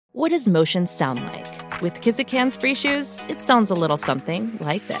What does motion sound like? With Kizikans free shoes, it sounds a little something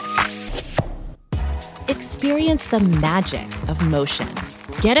like this. Experience the magic of motion.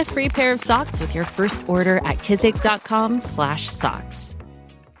 Get a free pair of socks with your first order at kizik.com/socks.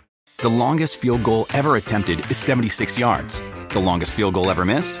 The longest field goal ever attempted is 76 yards. The longest field goal ever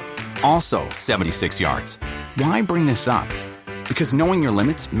missed? Also 76 yards. Why bring this up? Because knowing your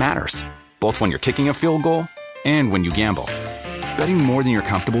limits matters, both when you're kicking a field goal and when you gamble. Betting more than you're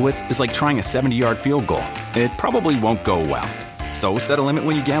comfortable with is like trying a 70-yard field goal. It probably won't go well. So set a limit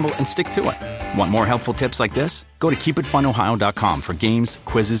when you gamble and stick to it. Want more helpful tips like this? Go to keepitfunohio.com for games,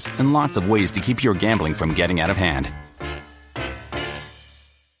 quizzes, and lots of ways to keep your gambling from getting out of hand.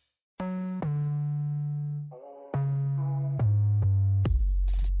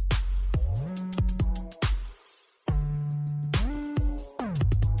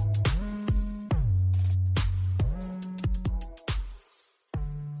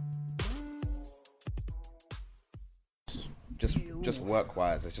 Just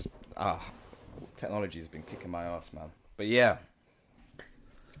work-wise, it's just technology's been kicking my ass, man. But yeah,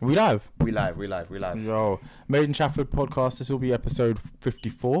 We live. Yo, Made in Trafford podcast. This will be episode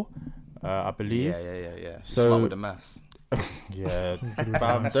 54, I believe. Yeah. So- Smart with the maths. Yeah,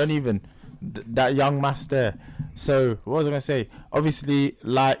 don't even that young mass there. So what was I gonna say? Obviously,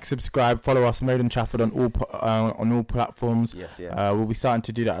 like, subscribe, follow us, Made in Trafford on all platforms. Yes. We'll be starting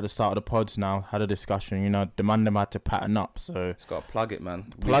to do that at the start of the pods now. Had a discussion, demand them had to pattern up. So Just gotta plug it, man.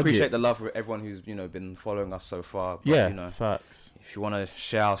 We Plug appreciate it. the love for everyone who's been following us so far. But, yeah, facts. if you want to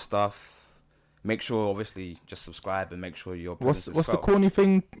share our stuff, make sure obviously just subscribe and make sure your What's the corny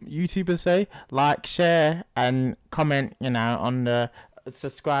thing YouTubers say? Like, share, and comment. On the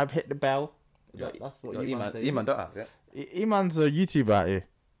subscribe, hit the bell. That's what Eman say. Eman, don't have, yeah. Eman's a YouTuber out here.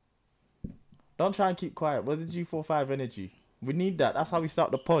 Don't try and keep quiet. Where's the G45 energy? We need that. That's how we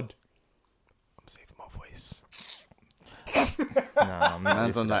start the pod. I'm saving my voice. Nah,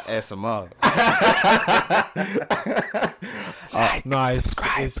 Man's on that ASMR.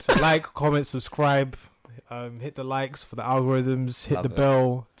 It's like, comment, subscribe. Hit the likes for the algorithms. Hit Love the it.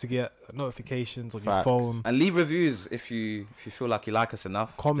 bell to get notifications on your Facts. phone. And leave reviews if you feel like you like us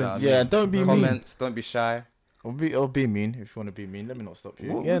enough. Comments. Yeah, don't be mean. Comments. Don't be shy. Or be mean if you want to be mean. Let me not stop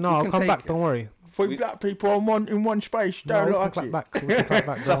you. Well, Yeah, no, you I'll can come take back. it. Don't worry. Three black people in one space. No, Don't we can like clap it. back. We can clap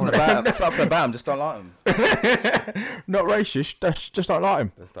back. Stuff Don't the worry. bam. Stuff the bam. Just don't like them. Not racist. That's just don't like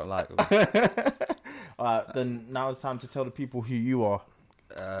him. Just don't like them. Alright, then now it's time to tell the people who you are.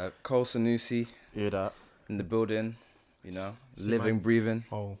 Cole Sanusi Hear that? in the building. See, Living, man. breathing.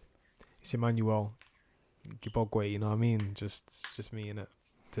 Oh, it's Emmanuel Gibogwe. You know what I mean? Just me in it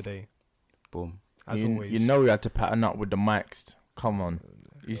today, Boom. as you, always. You know we had to pattern up with the mics. Come on.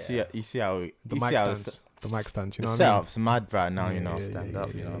 You see how the you mic see how stands. The mic stands. You the know what I mean? setup's mad right now. Stand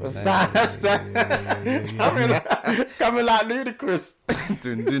up, you know what I'm Stand- saying? coming like ludicrous.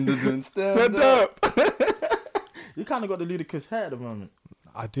 Stand Stand up. up. You kind of got the ludicrous hair at the moment.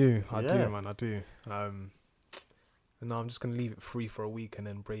 I do, Yeah. man. I do. And now I'm just gonna leave it free for a week and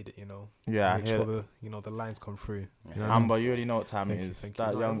then braid it. Yeah, I Make hear sure that. the lines come through. You know what I mean? Amber, you already know what time Thank it you, is. thank you.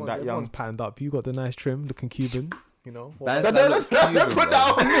 That No, young, everyone's patterned up. You got the nice trim, looking Cuban. Don't put that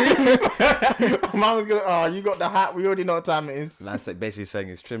on me. Man was gonna. Oh, you got the hat. We already know what time it is. Man's basically saying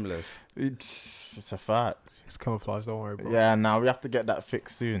it's trimless. It's a fact. It's camouflage. Don't worry, bro. Yeah, now we have to get that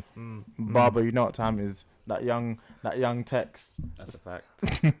fixed soon. Barber, you know what time it is. That young Tex. That's a fact.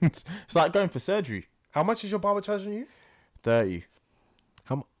 It's like going for surgery. How much is your barber charging you? 30.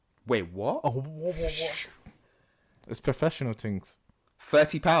 Wait, what? Oh, It's professional things.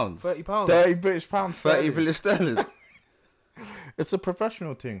 £30. £30. 30 British pounds. 30 British sterling. It's a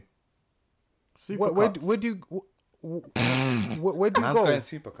professional thing. Super Where cuts. do you where do you Man's go? going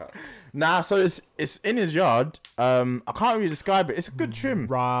supercut. Nah, so it's in his yard. I can't really describe it. It's a good trim.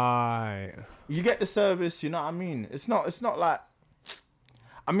 Right. You get the service. You know what I mean? It's not like.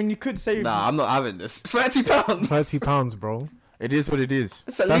 I mean, you could say. Nah, I'm not having this. £30. £30, bro. It is what it is.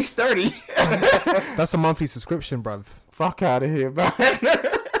 It's at least 30. That's a monthly subscription, bruv. Fuck out of here, man.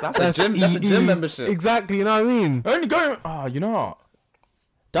 That's a gym membership. Exactly, you know what I mean? Only going. Oh, you know what?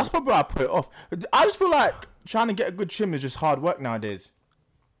 That's probably why I put it off. I just feel like trying to get a good trim is just hard work nowadays.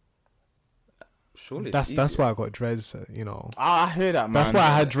 Surely That's why I got dreads, I hear that, man. That's why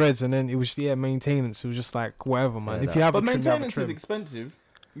I had dreads, and then it was maintenance. It was just like whatever, man. Yeah, if you have But a trim, you have a maintenance trim. is expensive.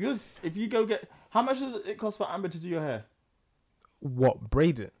 Because if you go get, how much does it cost for Amber to do your hair? What,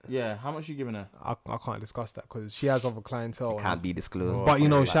 braid it? Yeah, how much you giving her? I can't discuss that because she has other clientele. Can't be disclosed. But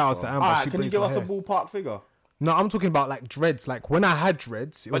shout outs to Amber. Alright, she can you braids give my us a hair. ballpark figure? No, I'm talking about like dreads. Like when I had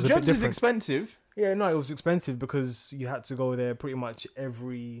dreads, it But was a bit dreads is different. expensive. Yeah, no, it was expensive because you had to go there pretty much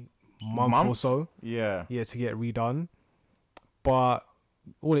every month or so. Yeah. Yeah, to get it redone. But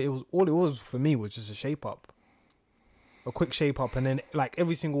all it was for me was just a shape up, a quick shape up, and then like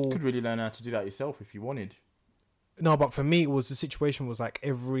every single. You could really learn how to do that yourself if you wanted. No, but for me, the situation was like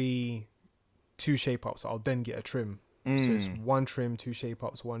every 2 shape ups, I'll then get a trim. So it's 1 trim, 2 shape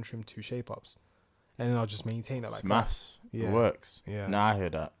ups, 1 trim, 2 shape ups, and then I'll just maintain it like It's maths. Yeah. It works. Yeah. Nah, I hear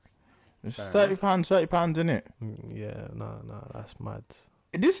that. It's Fair £30, in it. Yeah, no, that's mad.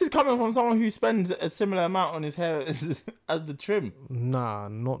 This is coming from someone who spends a similar amount on his hair as the trim. Nah,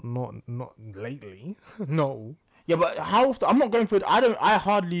 not lately. No. Yeah, but how often? I'm not going for it. I'm not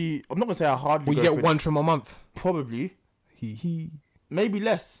going to say I hardly Well, you go get for 1 trim a month. Probably. He. Maybe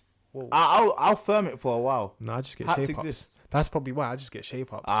less. Whoa. I'll firm it for a while. No, I just get Hats shape ups. exist. That's probably why I just get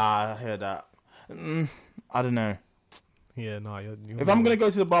shape ups. I hear that. I don't know. Yeah, no. You're If I'm going to go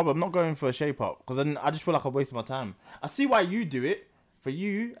to the barber, I'm not going for a shape up because then I just feel like I'm wasting my time. I see why you do it. For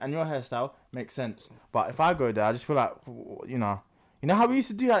you and your hairstyle, makes sense. But if I go there, I just feel like, you know how we used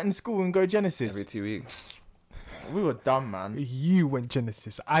to do that in school and go Genesis? Every 2 weeks. We were dumb, man. You went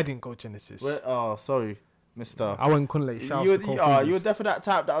Genesis. I didn't go Genesis. Oh, sorry, mister. I went Kunle. Shout You out to Cole were Fingers. definitely that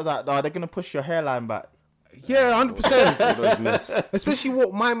type that was like, oh, they're going to push your hairline back. Yeah, 100%. All those myths. Especially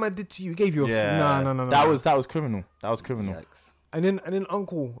what my man did to you. Gave you a no. That was criminal. That was criminal. Yikes. And then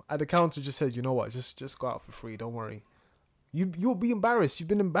Uncle at the counter just said, you know what, just go out for free. Don't worry. You'll be embarrassed. You've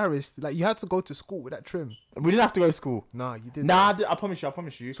been embarrassed. Like you had to go to school with that trim. We didn't have to go to school. Nah, you didn't. Nah, I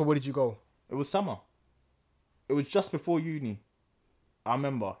promise you. So where did you go? It was summer. It was just before uni. I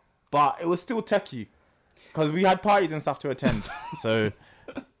remember. But it was still techie. Because we had parties and stuff to attend. So,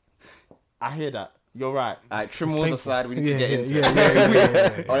 I hear that. You're right. Alright, trim wars aside, we need to Yeah, get into yeah.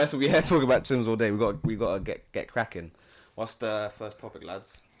 it. Oh, that's what we had talking about trims all day. We got to get cracking. What's the first topic,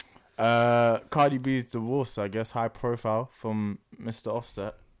 lads? Cardi B's divorce, I guess, high profile from Mr.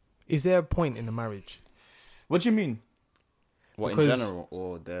 Offset. Is there a point in the marriage? What do you mean? What, in Because- general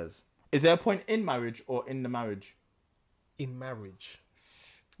or theirs? Is there a point in marriage or in the marriage? In marriage.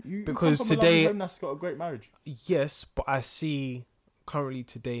 You Because come from a today- lovely home that's got a great marriage. Yes, but I see currently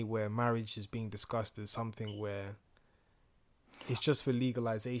today where marriage is being discussed as something where it's just for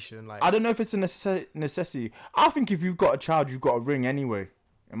legalization. Like I don't know if it's a necessity. I think if you've got a child, you've got a ring anyway.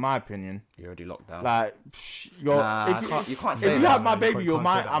 In my opinion, You're already locked down. like you're. Nah, if you can't if say you that. have my You baby, can't you're say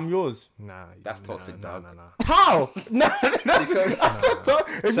mine. that. I'm yours. nah, That's toxic, dog. Nah. How? No, Because- that's not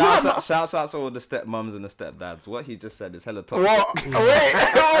if you have my- Shouts out to all the stepmoms and the stepdads. What he just said is hella toxic. What? Wait.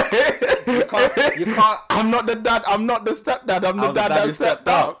 You can't. I'm not the dad. I'm not the stepdad. I'm the was the dad dad that who stepped stepped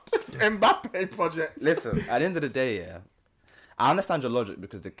out. Mbappe project. Listen, at the end of the day, yeah, I understand your logic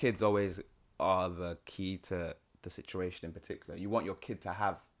because the kids always are the key to the situation in particular. You want your kid to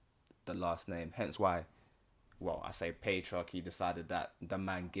have the last name, hence why, well, I say patriarchy decided that the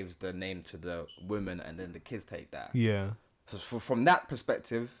man gives the name to the woman and then the kids take that. Yeah. So from that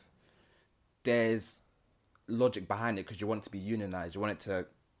perspective, there's logic behind it because you want it to be unionized. You want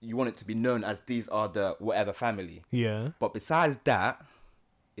it to be known as these are the whatever family. Yeah. But besides that,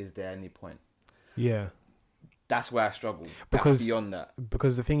 is there any point? Yeah. That's where I struggle. Because- That's beyond that.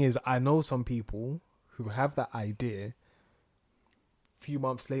 Because the thing is, I know some people who have that idea. Few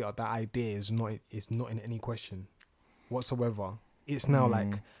months later, that idea is not in any question whatsoever. It's now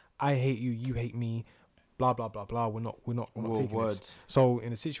like I hate you, you hate me, blah blah blah blah. We're not taking this. So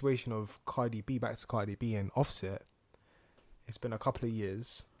in a situation of Cardi B, back to Cardi B and Offset, it's been a couple of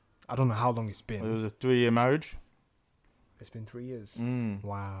years. I don't know how long it's been. It was a 3-year marriage. It's been 3 years. Mm.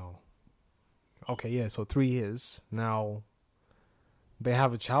 Wow. Okay, yeah. So 3 years now. They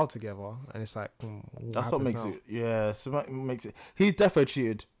have a child together, and it's like That's what makes now? it. Yeah, so what makes it. He's defo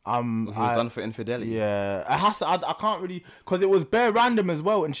cheated. He was done for infidelity. Yeah, it has to, I can't really because it was bare random as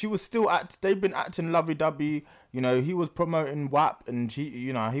well, and she was still they've been acting lovey-dovey. You know, he was promoting WAP, and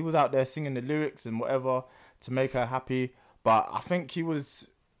he was out there singing the lyrics and whatever to make her happy. But I think he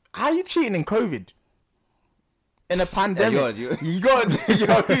was. How are you cheating in COVID? In a pandemic, Yeah, you got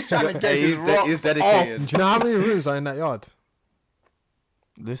he's trying to get his rock he's dedicated. Do you know how many rooms are in that yard?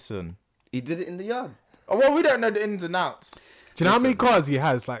 Listen, He did it in the yard. well, we don't know the ins and outs. Do you know how many cars he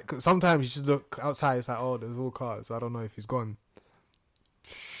has? Like sometimes you just look outside, it's like, oh, there's all cars. I don't know if he's gone.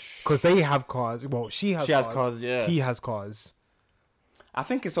 Because they have cars. Well, she has cars. Yeah. He has cars. I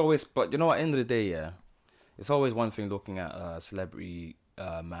think it's always, but you know, at the end of the day, yeah, it's always one thing looking at a celebrity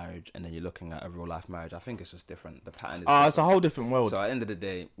marriage and then you're looking at a real life marriage. I think it's just different. The pattern is It's a whole different world. So at the end of the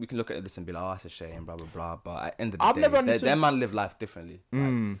day, we can look at this and be like, oh, it's a shame, blah, blah, blah. But at the end of the I've day, never understood- their man live life differently.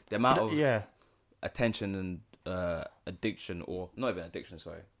 Like, the amount of yeah. attention and addiction, or not even addiction,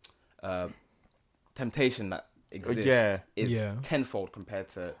 sorry, temptation that exists is Yeah. tenfold compared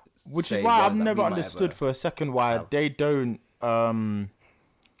to. Which say, is why I've ones that never we might understood ever for a second why have. they don't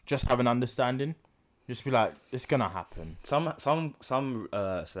just have an understanding. Just be like, it's gonna happen. Some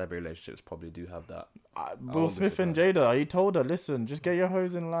celebrity relationships probably do have that. Will won't be Smith and Jada, he told her, listen, just get your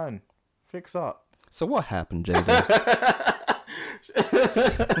hose in line, fix up. So what happened, Jada?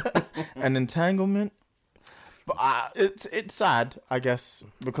 An entanglement. But it's sad, I guess,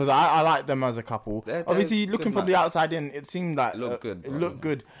 because I like them as a couple. They're Obviously, good looking from match. the outside in, it seemed like Looked good, It bro. looked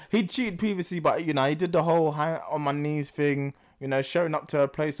good. He cheated previously, but you know, he did the whole hang on my knees thing. You know, showing up to a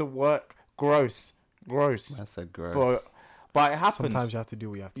place of work. Gross. That's a gross. But it happens. Sometimes you have to do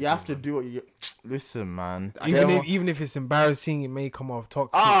what you have to. You have to do what you. Listen, man. Even if it's embarrassing, it may come off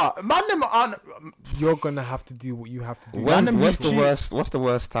toxic. Man, them aren't. You're gonna have to do what you have to do. What's the cheat. worst? What's the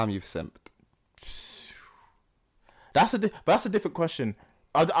worst time you've simped? That's a different question.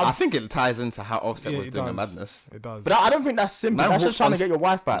 I think it ties into how Offset Yeah, was it doing a does. madness. It does. But I don't think that's simple. Man That's just walked trying on to get your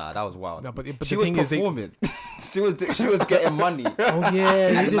wife back. Nah, that was wild. No, but she the was thing is, performing. she was getting money. oh yeah,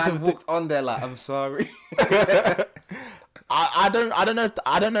 And you the did man walked on there like, I'm sorry. I don't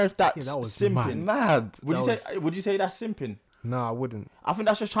know if that's Yeah, that was simping. Mad. Would you say that's simping? No, I wouldn't. I think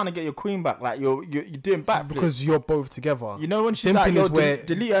that's just trying to get your queen back. Like you're doing backflips. Because you're both together. you know when she's simping like, is yo, where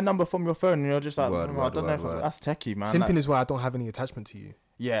delete her number from your phone, and you're just like, Word, I word, don't know if word. that's techie, man. simping Like, is where I don't have any attachment to you.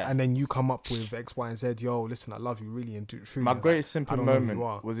 yeah. And then you come up with X, Y, and Z. Yo, listen, I love you really and truly. My It's greatest like, I simping don't know who moment you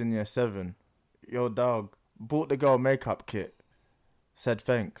are. was in year 7. Yo, dog, bought the girl makeup kit. Said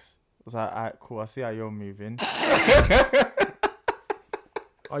thanks. I was like, alright, cool. I see how you're moving.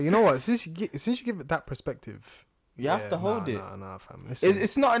 Oh, you know what? Since you give it that perspective, You have to hold it. Nah, fam. Listen,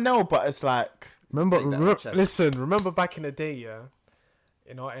 It's not a no, but it's like, Take that on the chest. remember back in the day, yeah,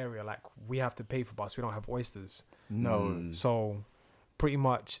 in our area, like we have to pay for bus. We don't have oysters, no. so pretty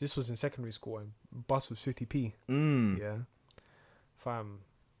much this was in secondary school, and bus was 50p. Yeah, fam.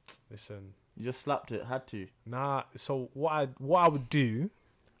 Listen, You just slapped it, had to. nah. So what I would do,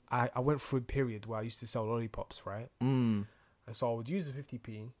 I went through a period where I used to sell lollipops, right? And so I would use the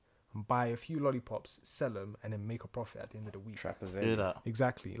 50p and buy a few lollipops, sell them, and then make a profit at the end of the week. Hear that?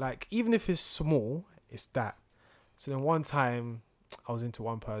 Exactly. Like, even if it's small, it's that. So then one time, I was into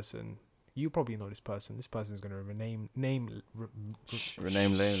one person. You probably know this person. This person is going to remain Rename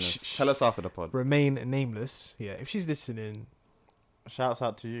nameless. Tell us after the pod. remain nameless. Yeah, if she's listening, Shouts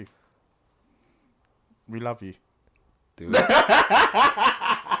out to you. We love you. Do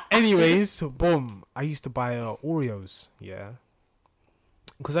it. anyways, boom. I used to buy Oreos. Yeah,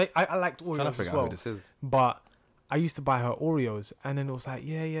 because I liked Trying to Oreos as figure out well. who this is. But I used to buy her Oreos, and then it was like,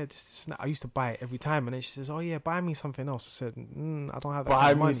 yeah. I used to buy it every time, and then she says, "Oh yeah, buy me something else." I said, "I don't have that Buy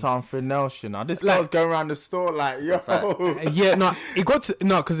kind of me money." something else, you know. This Like- girl's going around the store like, yo. Yeah, no,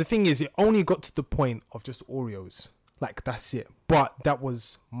 because the thing is, it only got to the point of just Oreos. Like, that's it. But that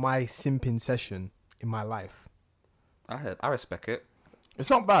was my simping session in my life. I respect it.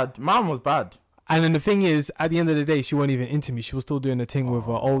 It's not bad. Mine was bad. And then the thing is, at the end of the day, she wasn't even into me. She was still doing the thing with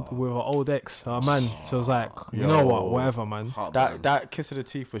her old ex, her man. So I was like, you know what, whatever, man. Heartburn. That kiss of the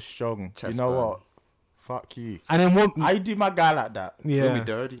teeth was strong. Chest you know burn. what? Fuck you. And then one, I do my guy like that. Feel me yeah,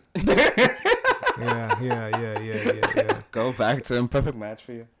 dirty. yeah. Go back to imperfect match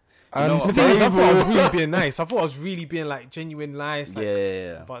for you. And The thing is, I thought I was really being nice. I thought I was really being like genuine nice. Like,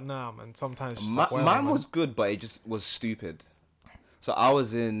 Yeah. But nah, man. Sometimes it's just My, like, whatever, mine man. was good, but it just was stupid. So I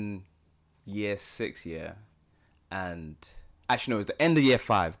was in year 6, and actually no, it was the end of year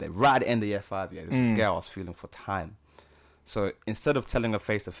 5. Right at the end of year 5, There's this girl I was feeling for time. So instead of telling her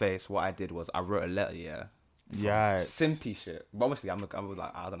face to face, what I did was I wrote a letter, Some simpy shit. But obviously, I was like, I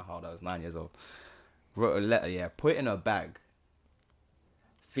don't know how old I was, 9 years old. Wrote a letter, put it in her bag.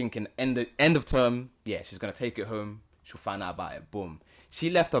 Thinking end of term, she's gonna take it home. She'll find out about it. Boom. She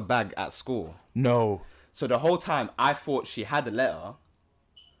left her bag at school. No. So the whole time I thought she had the letter,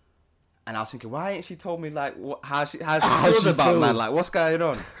 and I was thinking, why ain't she told me like how she feels about man? Like what's going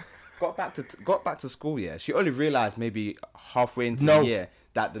on? got back to school. She only realized maybe halfway into the year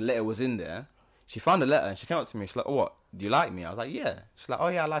that the letter was in there. She found the letter and she came up to me. She's like, "Oh, what? Do you like me?" I was like, "Yeah." She's like, "Oh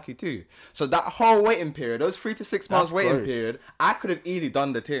yeah, I like you too." So that whole waiting period, those 3 to 6 months waiting period, I could have easily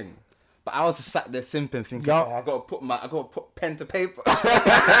done the thing. But I was just sat there simping, thinking, I gotta put pen to paper.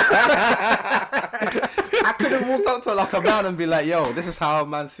 I could have walked up to her like a man and be like, "Yo, this is how a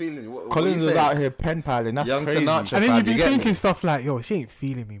man's feeling." What Collins was out here pen paling. That's Young crazy. Sinatra. And then fam, you'd be you get thinking me? stuff like, "Yo, she ain't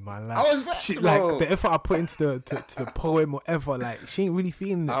feeling me, man." Like, I was vexed, she, bro. like the effort I put into the poem, or whatever. Like, she ain't really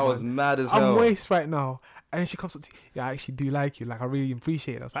feeling it. I was man. mad as I'm hell. waste right now, and then she comes up to, "Yeah, I actually do like you. Like, I really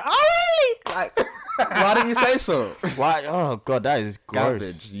appreciate it." I was like, "Oh, really?" Like, why didn't you say so? Why? Oh god, that is gross.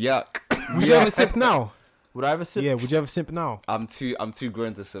 Garbage. Yuck. Would you ever simp now? Would I ever simp? Yeah, would you ever simp now? I'm too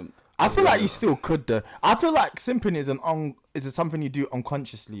grown to simp. I feel like you still could though. I feel like simping is something you do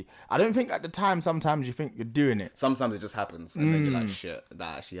unconsciously. I don't think at the time sometimes you think you're doing it. Sometimes it just happens, and then you're like, shit,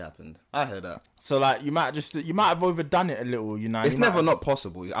 that actually happened. I heard that. So like you might have overdone it a little, you know. It's never not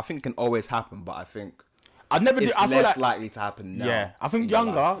possible. I think it can always happen, but I think I'd never it's I feel less like, likely to happen now. Yeah, I think in your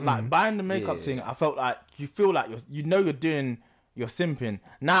younger, life. like buying the makeup thing, I felt like you feel like you're doing your simping.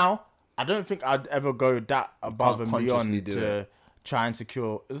 Now, I don't think I'd ever go that above and consciously beyond do to it. try and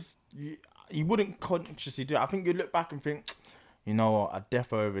secure. You wouldn't consciously do it. I think you look back and think, you know what, I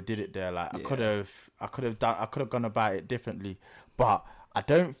defo overdid it there. Like I could have gone about it differently. But I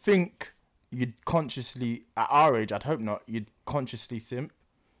don't think you'd consciously, at our age, I'd hope not, you'd consciously simp.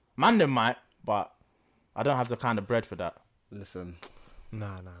 Man, they might, but I don't have the kind of bread for that. Listen,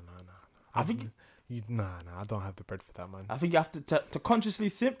 Nah. I think I don't have the bread for that, man. I think you have to consciously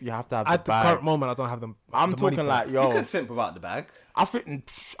simp. You have to have At the the bag. current moment, I don't have them. I'm talking like, you yo, can simp without the bag. I think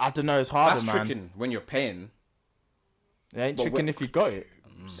I don't know. It's harder, That's man. tricking when you're paying. It ain't But tricking when- if you got it.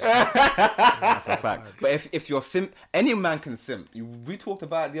 That's a fact. But if you're simp, any man can simp. We talked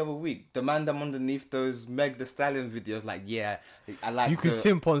about it the other week. The man them underneath those Meg the Stallion videos, like, yeah, I like. You can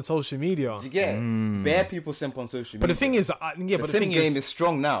simp on social media. Do you get it? Bare people simp on social media. But the thing is, the simp game is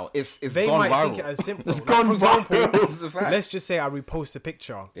strong now. It's they gone might viral. think it as simple. It's Like, gone for example, viral. It's a fact. let's just say I repost a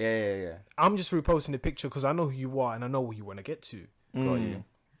picture. Yeah. I'm just reposting the picture because I know who you are and I know what you want to get to. Got you.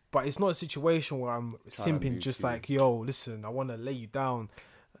 But it's not a situation where I'm simping move just to you. like, yo, listen, I want to lay you down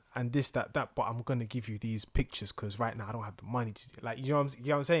and this, that, but I'm going to give you these pictures because right now I don't have the money to do. Like, you know what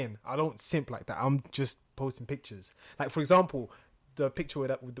I'm saying? I don't simp like that. I'm just posting pictures. Like, for example, the picture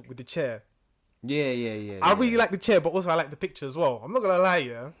with the chair. Yeah. I really like the chair, but also I like the picture as well. I'm not going to lie,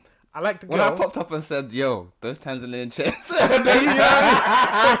 yeah. I like the girl. When I popped up and said, yo, those Tanzanian chairs.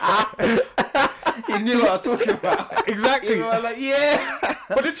 He knew what I was talking about. Exactly. You know, like, yeah.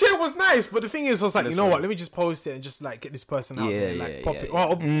 But the chair was nice. But the thing is, I was like, you know Listen. what? Let me just post it and just like get this person out there, like pop it. yeah.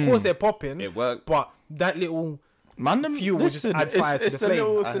 Well, of course they're popping. It worked. But that little Man, fuel will just add fire to the flame.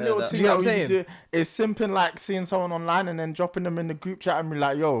 It's I a heard little that. thing Do you know what that I'm we saying? do. It's simping like seeing someone online and then dropping them in the group chat and be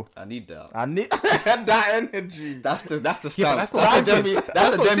like, yo, I need that. I need that energy. That's the stamp. Yeah, but that's not that's the simping. demi. That's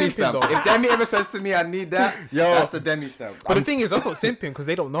That's the not demi simping, stamp. though. If Demi ever says to me, I need that, that's the demi stamp. But the thing is, that's not simping because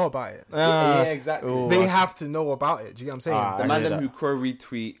they don't know about it. Yeah, exactly. oh. They have to know about it. Do you get what I'm saying? Ah, The I man hear them that. who crow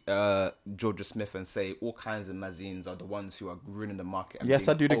retweet Georgia Smith and say all kinds of magazines are the ones who are ruining the market. and Yes,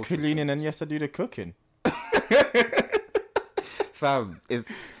 I being do the ultra cleaning and yes, I do the cooking. Fam,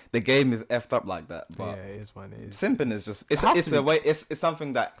 the game is effed up like that. yeah, But it is, man. It is. simping is just has it's to a be. way. It's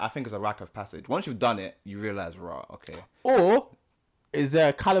something that I think is a rite of passage. Once you've done it, you realize, right? Okay, Or is there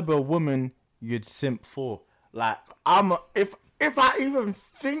a caliber of woman you'd simp for? Like, if I even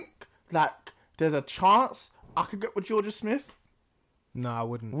think like there's a chance I could get with Georgia Smith, Nah, I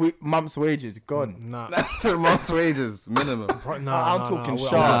wouldn't. month's wages gone. Nah. that's a month's wages minimum. I'm talking I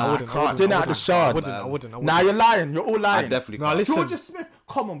Shard. wouldn't. Dinner at the Shard. I wouldn't. Nah, you're lying. You're all lying. I definitely No, can't. listen. Georgia Smith,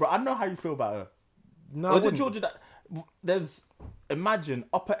 come on, bro. I know how you feel about her. No, Or I is it wouldn't. Georgia that there's imagine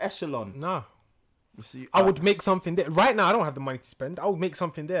upper echelon? Nah. You see, I would make something there. Right now, I don't have the money to spend. I would make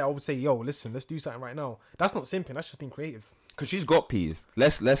something there. I would say, yo, listen, let's do something right now. That's not simping. That's just being creative. Because she's got peas.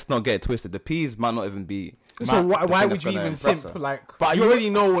 Let's not get it twisted. The peas might not even be. So why thing would that's you gonna even impress simp? her. Like, But you you- already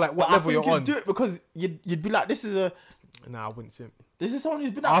know like what But level I think you're you'd on. do it because you'd be like, this is Nah, I wouldn't simp. someone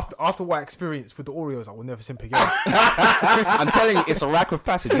who's been out. After what I experienced with the Oreos, I will never simp again. I'm telling you, it's a rack of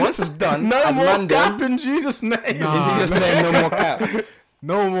passage. Once it's done, No as more man gap them, in Jesus' name. Nah. in Jesus' name, no more cap.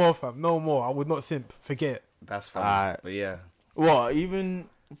 No more, fam. No more. I would not simp. Forget. That's fine. Alright. But yeah, What? Even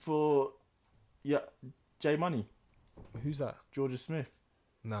for J Money, Who's that? Georgia Smith.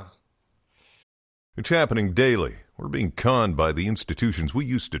 Nah. It's happening daily. We're being conned by the institutions we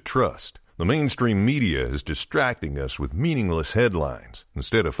used to trust. The mainstream media is distracting us with meaningless headlines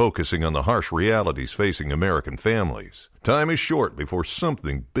instead of focusing on the harsh realities facing American families. Time is short before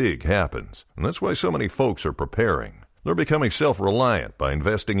something big happens, and that's why so many folks are preparing. They're becoming self-reliant by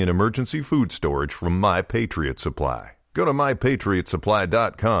investing in emergency food storage from My Patriot Supply. Go to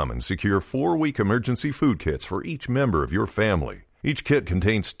MyPatriotSupply.com and secure 4-week emergency food kits for each member of your family. Each kit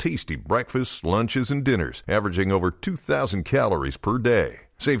contains tasty breakfasts, lunches, and dinners, averaging over 2,000 calories per day.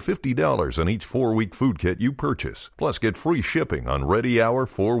 Save $50 on each 4-week food kit you purchase. Plus, get free shipping on Ready Hour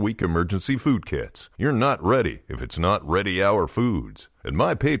 4-week emergency food kits. You're not ready if it's not Ready Hour Foods. At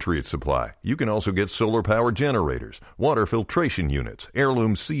My Patriot Supply, you can also get solar power generators, water filtration units,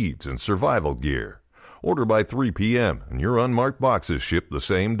 heirloom seeds, and survival gear. Order by 3 p.m. and your unmarked boxes ship the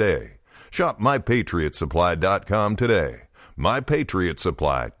same day. Shop MyPatriotSupply.com today.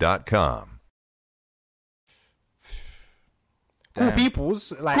 mypatriotsupply.com. Cool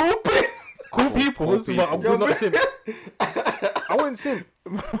peoples, like cool peoples, but we're not simp. I wouldn't simp.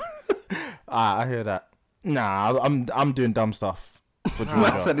 I hear that. Nah, I'm doing dumb stuff for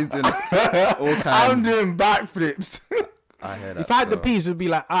Georgia. I said he's doing all kinds. I'm doing backflips. I hear that. If I had the bro. piece, it'd be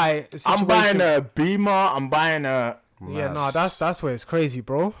like, I'm buying a Beamer. I'm buying a. Yeah, no, that's where it's crazy,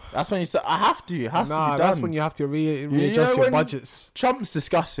 bro. That's when you say I have to. It has to be done. That's when you have to readjust your when budgets. Trump's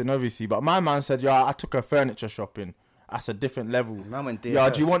discussing, obviously, but my man said, "Yeah, I took her furniture shopping. That's a different level." Man went Yeah,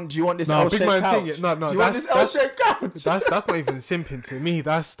 DFS. do you want this No, L-shaped big man couch? thing. No, Do you want this L-shaped couch? That's not even simping to me.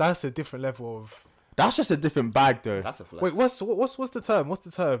 That's a different level of. That's just a different bag, though. That's a flex. Wait, what's the term? What's the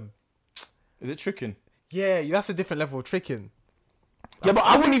term? Is it tricking? Yeah, that's a different level of tricking. Yeah, but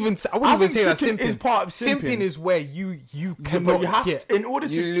I wouldn't even say that tricking simping is part of simping. Simping is where you But cannot you have get. to, in order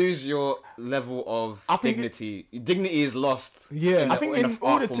to. You lose your level of I think dignity. Dignity is lost. Yeah. I think in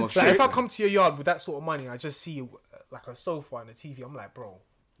order to Like, if I come to your yard with that sort of money, I just see like a sofa and a TV. I'm like, bro,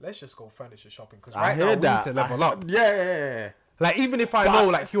 let's just go furniture shopping because I right now hear we that. need to level up. Yeah. Like even if I But- know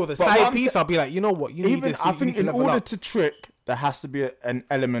like you're the but what side I'm piece, I'll be like, you know what, you need Even this. I You think need to in level order up. to trick, there has to be an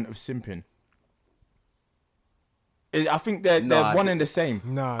element of simping. I think they're I one d- and the same.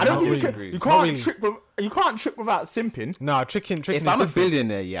 Nah, I don't not think really. you Not can't really. trick. You can't trick without simping. Nah, tricking If is I'm a different.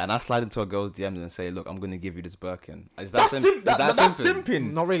 billionaire, yeah, and I slide into a girl's DMs and say, "Look, I'm going to give you this Birkin," is that That's simp? sim- Is that, that that's simping?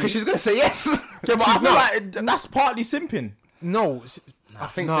 simping. Not really. Because she's going to say yes. Yeah, but I feel not. like that's partly simping. No, I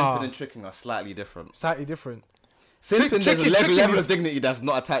think Nah. simping and tricking are slightly different. slightly different. Simping, there's a level tricking of is- dignity that's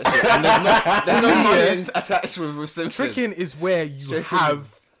not attached to it. And there's no money attached with simping. Tricking is where you Tricking.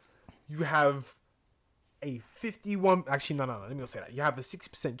 have a 51. Actually, no. Let me not say that. You have a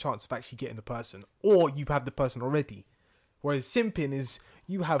 60% chance of actually getting the person, or you have the person already. Whereas simping is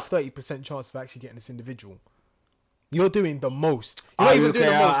you have 30% chance of actually getting this individual. You're doing the most. You're not even doing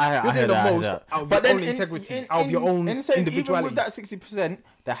the most. You're doing the most out of your own integrity, out of your own individuality. Even with that 60%,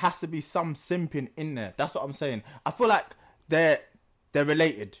 there has to be some simping in there. That's what I'm saying. I feel like they're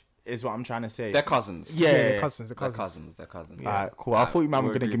related. Is what I'm trying to say. They're cousins. Yeah, they're cousins. They're cousins. They're cousins. Alright, cool. I thought you man were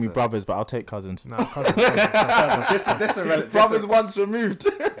we'll gonna agree give me to- brothers, but I'll take cousins. Nah, cousins. Brothers once removed.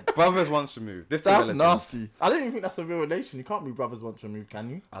 Brothers once removed. This That's is nasty. I don't even think that's a real relation. You can't be brothers once removed, can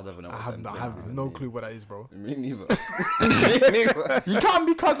you? I don't even know. I what have them I things have are. no clue what that is, bro. Me neither. Me neither. You can't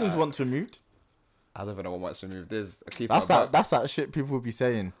be cousins once removed. I don't even know what once removed is. I keep That's it that. about- That's that shit people will be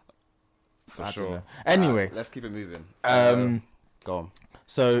saying. for I don't sure. know. Anyway, Let's keep it moving. Go on.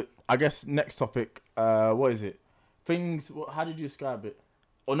 so I guess next topic. What is it? Things. How did you describe it?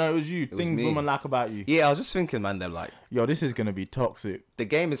 Oh no, it was you. was Things me. women like about you. Yeah, I was just thinking, man. They're like, Yo, this is gonna be toxic. the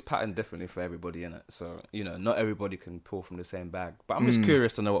game is patterned differently for everybody in it. So, not everybody can pull from the same bag. But I'm just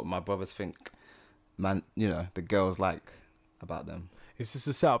curious to know what my brothers think, man, the girls like about them. Is this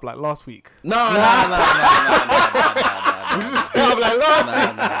a setup like last week? No. Setup like last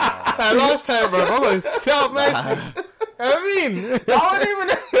week. Like last time, bro. I'm gonna set up man. I mean,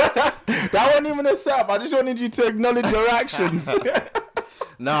 That wasn't even a setup. I just wanted you to acknowledge your actions.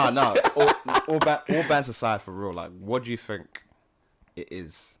 No. All bands aside, for real, like, what do you think it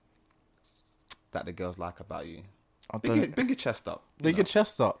is that the girls like about you? Bring your chest up. They get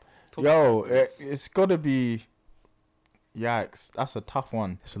chest up. Yo, it's gotta be. Yikes, that's a tough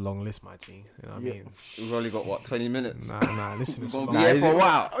one. it's a long list, my G. You know what I mean? We've only got, what, 20 minutes? Nah. Listen, it's a We're long. going to be here for a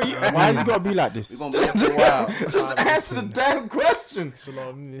while. Why has it gotta be like this? We're going to be here for a while. Just answer the damn question. It's a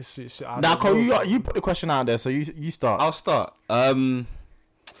long. It's, Now, Cole, you put the question out there, so you start. I'll start.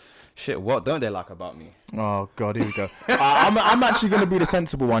 Shit, what don't they like about me? Oh God, here we go. I'm actually gonna be the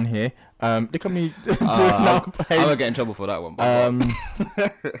sensible one here. Look at me doing I'm that. going to get in trouble for that one. But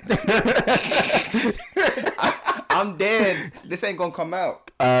I'm dead. This ain't going to come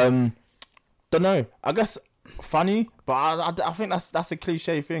out. Don't know. I guess funny, but I think that's a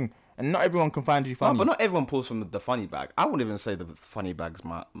cliche thing, and not everyone can find you No, funny. but not everyone pulls from the funny bag. I wouldn't even say the funny bag's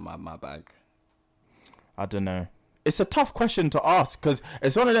my bag. I don't know. It's a tough question to ask because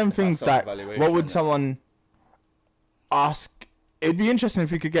it's one of them things that self-evaluation, what would yeah. someone ask? It'd be interesting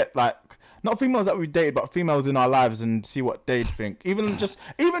if we could get like not females that we dated, but females in our lives and see what they'd think. Even just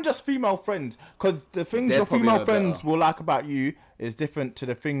female friends, because the things They'd your probably female know friends better. will like about you is different to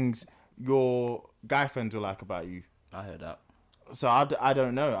the things your guy friends will like about you. I heard that. So I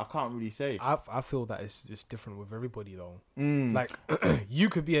don't know. I can't really say. I feel that it's different with everybody though. Like you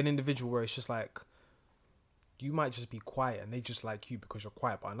could be an individual where it's just like you might just be quiet and they just like you because you're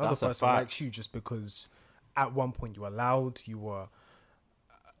quiet, but another That's a person fact. likes you just because at one point you were loud, you were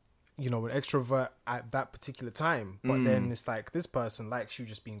an extrovert at that particular time, but then it's like this person likes you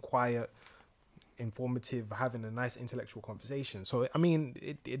just being quiet. informative, having a nice intellectual conversation. So I mean,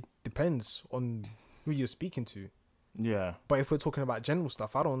 it depends on who you're speaking to. Yeah. But if we're talking about general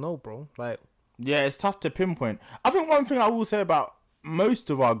stuff, I don't know, bro. Like, Yeah, it's tough to pinpoint. I think one thing I will say about most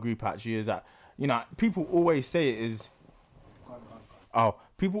of our group actually is that, you know, people always say it is.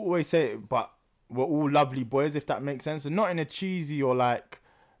 People always say it, but we're all lovely boys, if that makes sense. And not in a cheesy or like,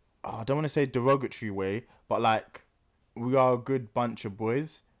 I don't want to say derogatory way, but like, we are a good bunch of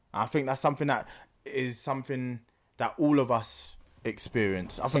boys. I think that's something that all of us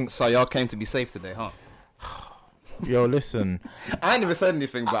experience. I think. So y'all came to be safe today, huh? Yo, listen. I ain't even said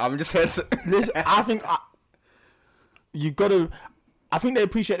anything, but I'm just saying. Listen, I think you gotta. I think they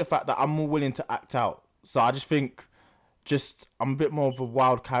appreciate the fact that I'm more willing to act out. So I just think, I'm a bit more of a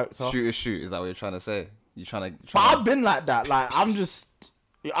wild character. Shoot. Is that what you're trying to say? You trying to? But I've been like that. Like I'm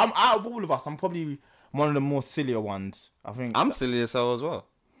out of all of us. I'm probably one of the more sillier ones. I think I'm silly as hell as well.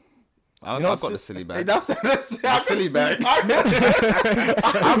 I've got the silly bag. That's My silly bag. I'm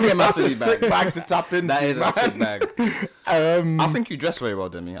getting my that's silly a sick bag. bag to tap into. That is a sick bag. man. I think you dress very well,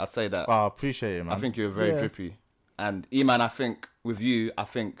 Demi. I'd say that. I appreciate it, man. I think you're very drippy. And E-Man, I think with you,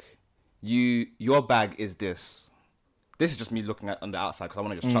 your bag is this. This is just me looking at on the outside because I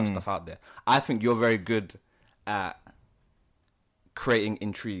want to just chuck stuff out there. I think you're very good at creating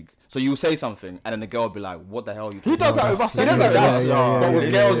intrigue. So you will say something, and then the girl will be like, "What the hell are you talking He does about?" that with us. He does that with us. But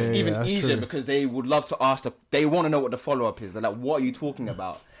with girls, it's yeah, even that's easier true. because they would love to ask. They want to know what the follow-up is. They're like, "What are you talking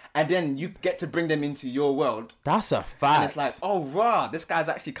about?" And then you get to bring them into your world. That's a fact. And it's like, oh, rah, this guy's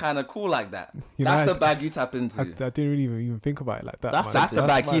actually kind of cool like that. You know, That's I- the bag you tap into. I didn't really even think about it like that. That's- man. That's the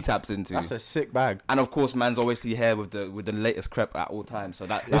bag he mad. taps into. That's a sick bag. And of course, man's obviously here with the latest crep at all times. So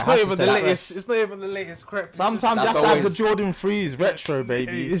that It's that not has even to the stay. latest. It's not even the latest crap. Sometimes you That's have to have the always- Jordan 3s retro,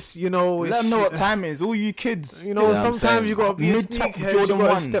 baby. It's you know. Let them know what time it is. All you kids. You know, what I'm sometimes saying? you gotta be a Mid-top sneakhead. Jordan You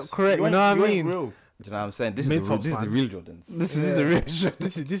gotta 1s. step correct. You know what I mean? Real. Do you know what I'm saying? This Mid-tops, is the man. real Jordans. This is the real.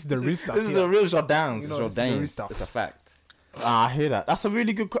 This is the real stuff. This is the real Jordans. You know, It's this is the real Jordans. stuff. It's a fact. I hear that. That's a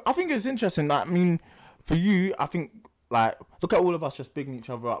really good. I think it's interesting. Like, I mean, for you, I think like look at all of us just bigging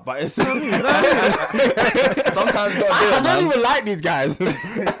each other up. But it's Sometimes you gotta do I it, don't man. even like these guys.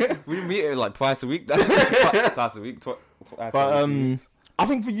 We meet like twice a week. That's twice a week. Twice But a week. I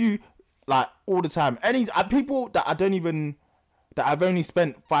think for you, like all the time, people that I've only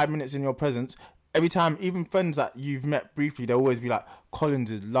spent 5 minutes in your presence. Every time, even friends that you've met briefly, they'll always be like, "Collins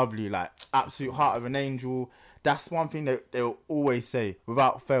is lovely, like absolute heart of an angel." That's one thing that they'll always say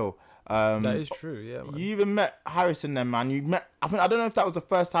without fail. That is true. Yeah. Man. You even met Harrison then, man. I don't know if that was the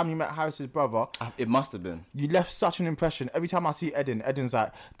first time you met Harrison's brother. It must have been. You left such an impression. Every time I see Eden's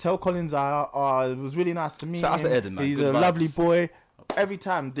like, tell Collins it was really nice to meet Shout out him. to Eden, man. He's Good a lovely vibes. boy. Every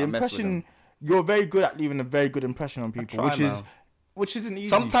time the I mess with impression, him. you're very good at leaving a very good impression on people, try, which isn't easy.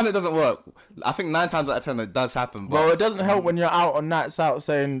 Sometimes it doesn't work. I think 9 times out of 10 it does happen. But Well, it doesn't help when you're out on nights out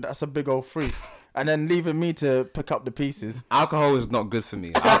saying that's a big old freak, and then leaving me to pick up the pieces. alcohol is not good for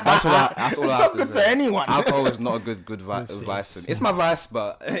me. That's all I It's have not to good say. for anyone. Alcohol is not a good Listen, vice for me. It's my vice,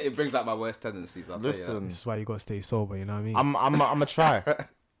 but it brings out my worst tendencies. I'll tell you Listen, This is why you gotta stay sober. You know what I mean? I'm gonna try.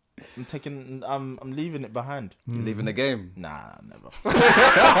 I'm leaving it behind. that. You're leaving the game. Nah, never.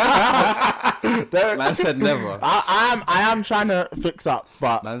 Man said never. I am trying to fix up,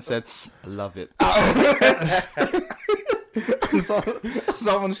 but Man said, I love it.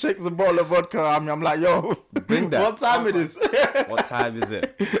 someone shakes a bottle of vodka at me. I'm like, yo, Bring that. what time it is? What time is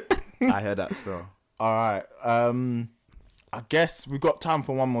it? I heard that still. All right. I guess we've got time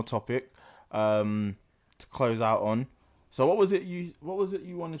for one more topic to close out on. So what was it you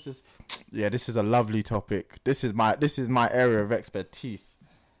wanted to? Yeah, this is a lovely topic. This is my area of expertise.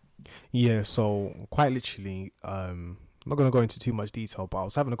 Yeah, so quite literally, I'm not gonna go into too much detail, but I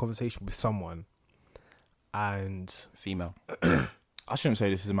was having a conversation with someone, and Female. I shouldn't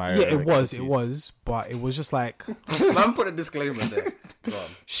say this is my area. yeah, of it was, expertise. but it was just like Man put a disclaimer there. Go on.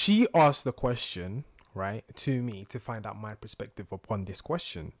 she asked the question, right, to me to find out my perspective upon this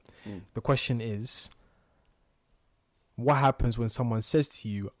question. The question is, what happens when someone says to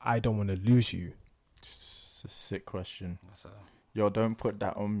you, "I don't want to lose you"? It's a sick question. That's a, Yo, don't put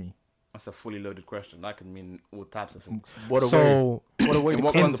that on me. that's a fully loaded question. That can mean all types of things. What a way. So What a way In to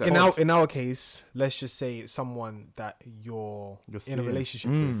what close the context? pod. in our case, let's just say it's someone that you're in a seeing.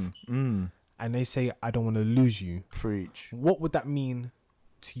 relationship with, and they say, "I don't want to lose you." Preach. What would that mean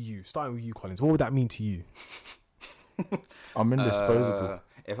to you? Starting with you, Collins. What would that mean to you? I'm indisposable.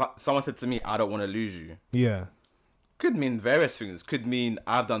 If someone said to me, I don't want to lose you, Yeah. could mean various things. Could mean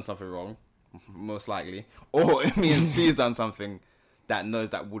I've done something wrong, most likely. Or it means she's done something that knows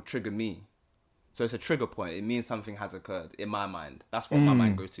that will trigger me. So it's a trigger point. It means something has occurred in my mind. That's what my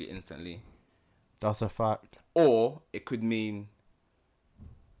mind goes to instantly. That's a fact. Or it could mean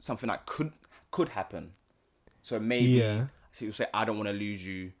something that could happen. So maybe so you say, I don't want to lose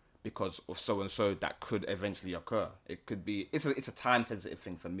you because of so and so, that could eventually occur. It could be it's a time sensitive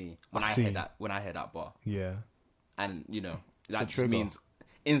thing for me when I hear that bar. Yeah. And that just means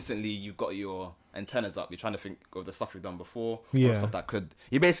instantly you've got your antennas up. You're trying to think of the stuff you've done before. Or stuff that could.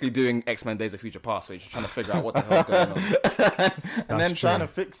 You're basically doing X-Men Days of Future Past, so you're just trying to figure out what the hell's going on. And then trying to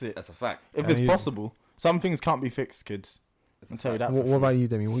fix it. That's a fact. If it's possible. Some things can't be fixed, kids. I'll tell you that. What about you,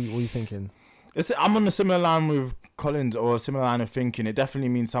 Demi? What are you thinking? I'm on a similar line with Collins, or a similar line of thinking. It definitely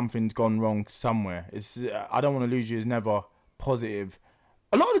means something's gone wrong somewhere. I don't want to lose you is never positive.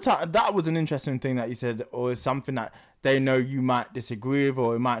 A lot of the time, that was an interesting thing that you said, or it's something that they know you might disagree with,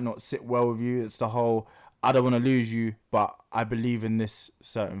 or it might not sit well with you. It's the whole, I don't want to lose you, but I believe in this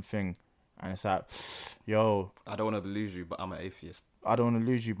certain thing. And it's like, yo. I don't want to lose you, but I'm an atheist. I don't want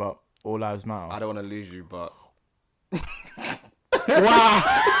to lose you, but all lives matter. I don't want to lose you, but... Wow.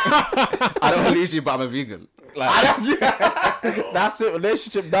 I don't want to lose you, but I'm a vegan. That's it.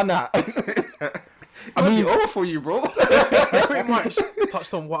 Relationship done that. I mean, over for you, bro. Pretty much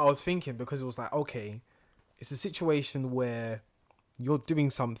touched on what I was thinking, because it was like, okay, it's a situation where you're doing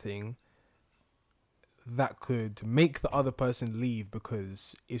something that could make the other person leave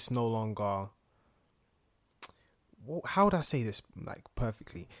because it's no longer... How would I say this like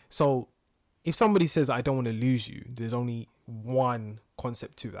perfectly? So if somebody says, I don't want to lose you, there's only one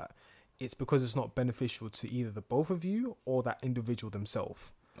concept to that. It's because it's not beneficial to either the both of you or that individual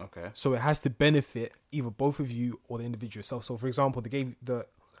themselves. Okay. So it has to benefit either both of you or the individual itself. So for example, the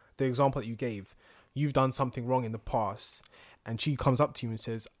example that you gave, you've done something wrong in the past, and she comes up to you and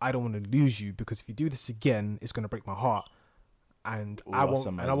says, I don't want to lose you because if you do this again, it's going to break my heart, and I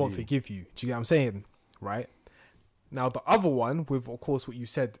won't forgive you. Do you get what I'm saying? Right? Now the other one, with of course what you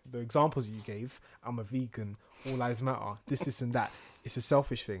said, the examples you gave, I'm a vegan, all lives matter, this and that, it's a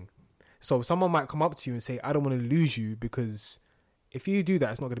selfish thing. So someone might come up to you and say, I don't want to lose you because if you do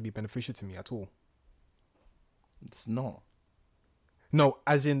that, it's not going to be beneficial to me at all. It's not. No,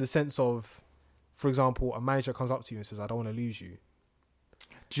 as in the sense of, for example, a manager comes up to you and says, I don't want to lose you.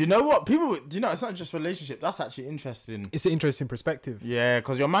 Do you know what? It's not just relationship. That's actually interesting. It's an interesting perspective. Yeah,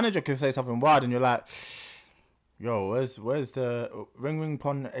 because your manager can say something wild and you're like, yo, where's the ring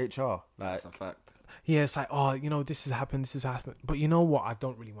pon HR? Like, that's a fact. Yeah, it's like, oh, this has happened. But you know what? I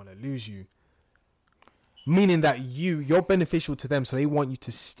don't really want to lose you. Meaning that you're beneficial to them, so they want you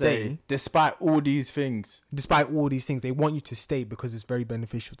to stay. Despite all these things. They want you to stay because it's very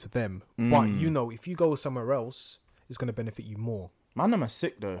beneficial to them. But, if you go somewhere else, it's going to benefit you more. Man, them are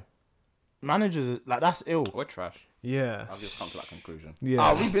sick, though. Managers, that's ill. We're trash. Yeah. I've just come to that conclusion.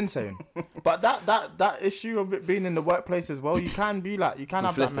 Yeah. We've been saying. But that issue of it being in the workplace as well, you can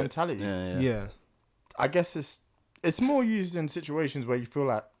have that mentality. Yeah. I guess it's more used in situations where you feel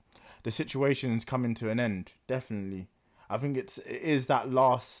like the situation's coming to an end. Definitely. I think it is that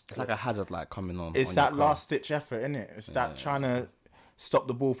last... It's like a hazard light coming on. It's that last ditch effort, isn't it? It's that trying to stop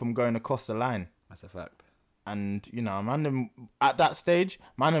the ball from going across the line. That's a fact. And, man, at that stage,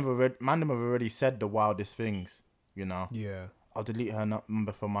 man have already said the wildest things, Yeah. I'll delete her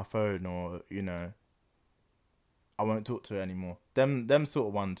number from my phone, or, I won't talk to her anymore. Them sort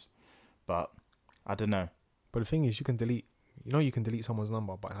of ones. But I don't know. But the thing is, you can delete someone's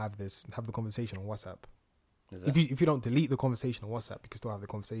number, but have the conversation on WhatsApp. If you don't delete the conversation on WhatsApp, you can still have the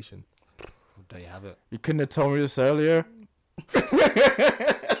conversation. There you have it. You couldn't have told me this earlier.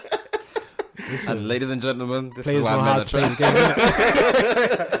 Listen, and ladies and gentlemen, this players is why know men how are to play the game.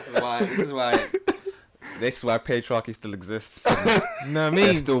 This is why patriarchy still exists. No,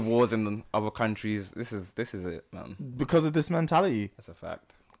 There's still wars in other countries. This is it, man. Because of this mentality. That's a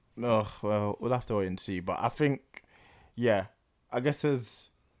fact. Oh, well, we'll have to wait and see. But I think, I guess there's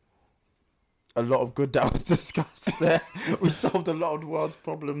a lot of good that was discussed there. We solved a lot of the world's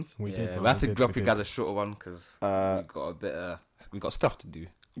problems. We had to drop you guys a shorter one because we got stuff to do.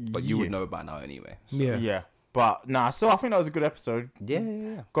 But you would know by now anyway. So. Yeah. But so I think that was a good episode.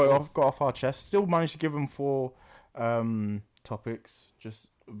 Yeah. Got off our chest. Still managed to give them 4 topics. Just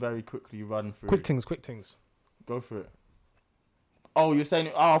very quickly run through. Quick things. Go for it. Oh, you're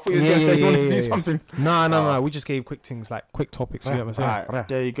saying... Oh, I thought you were going to say you wanted to do something. No. We just gave quick things, like quick topics. You know what I'm saying? Right,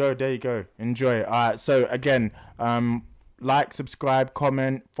 there you go. Enjoy it. All right, so again, like, subscribe,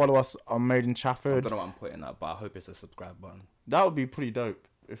 comment, follow us on Made in Chafford. I don't know what I'm putting up, but I hope it's a subscribe button. That would be pretty dope.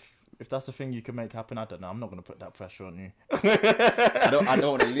 If that's a thing you can make happen, I don't know. I'm not going to put that pressure on you. I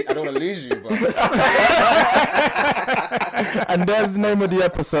don't want to lose you, but... And there's the name of the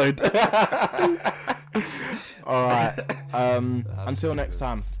episode. All right. Until next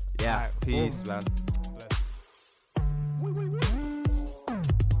time. Yeah, Alright, peace, cool. man.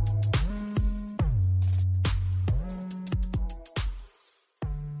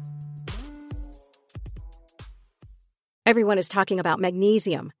 Everyone is talking about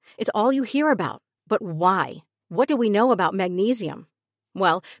magnesium. It's all you hear about. But why? What do we know about magnesium?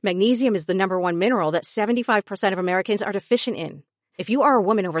 Well, magnesium is the number one mineral that 75% of Americans are deficient in. If you are a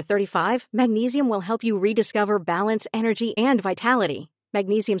woman over 35, magnesium will help you rediscover balance, energy, and vitality.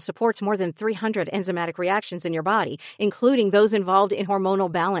 Magnesium supports more than 300 enzymatic reactions in your body, including those involved in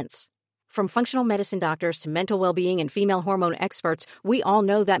hormonal balance. From functional medicine doctors to mental well-being and female hormone experts, we all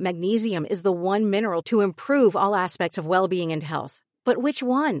know that magnesium is the one mineral to improve all aspects of well-being and health. But which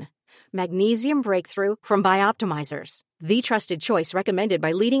one? Magnesium Breakthrough from Bioptimizers, the trusted choice recommended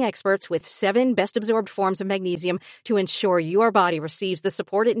by leading experts with 7 best-absorbed forms of magnesium to ensure your body receives the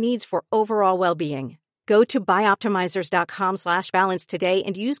support it needs for overall well-being. Go to bioptimizers.com/balance today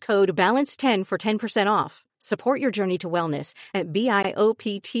and use code BALANCE10 for 10% off. Support your journey to wellness at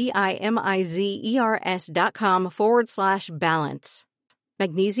bioptimizers.com/balance.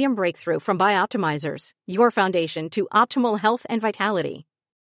 Magnesium Breakthrough from Bioptimizers, your foundation to optimal health and vitality.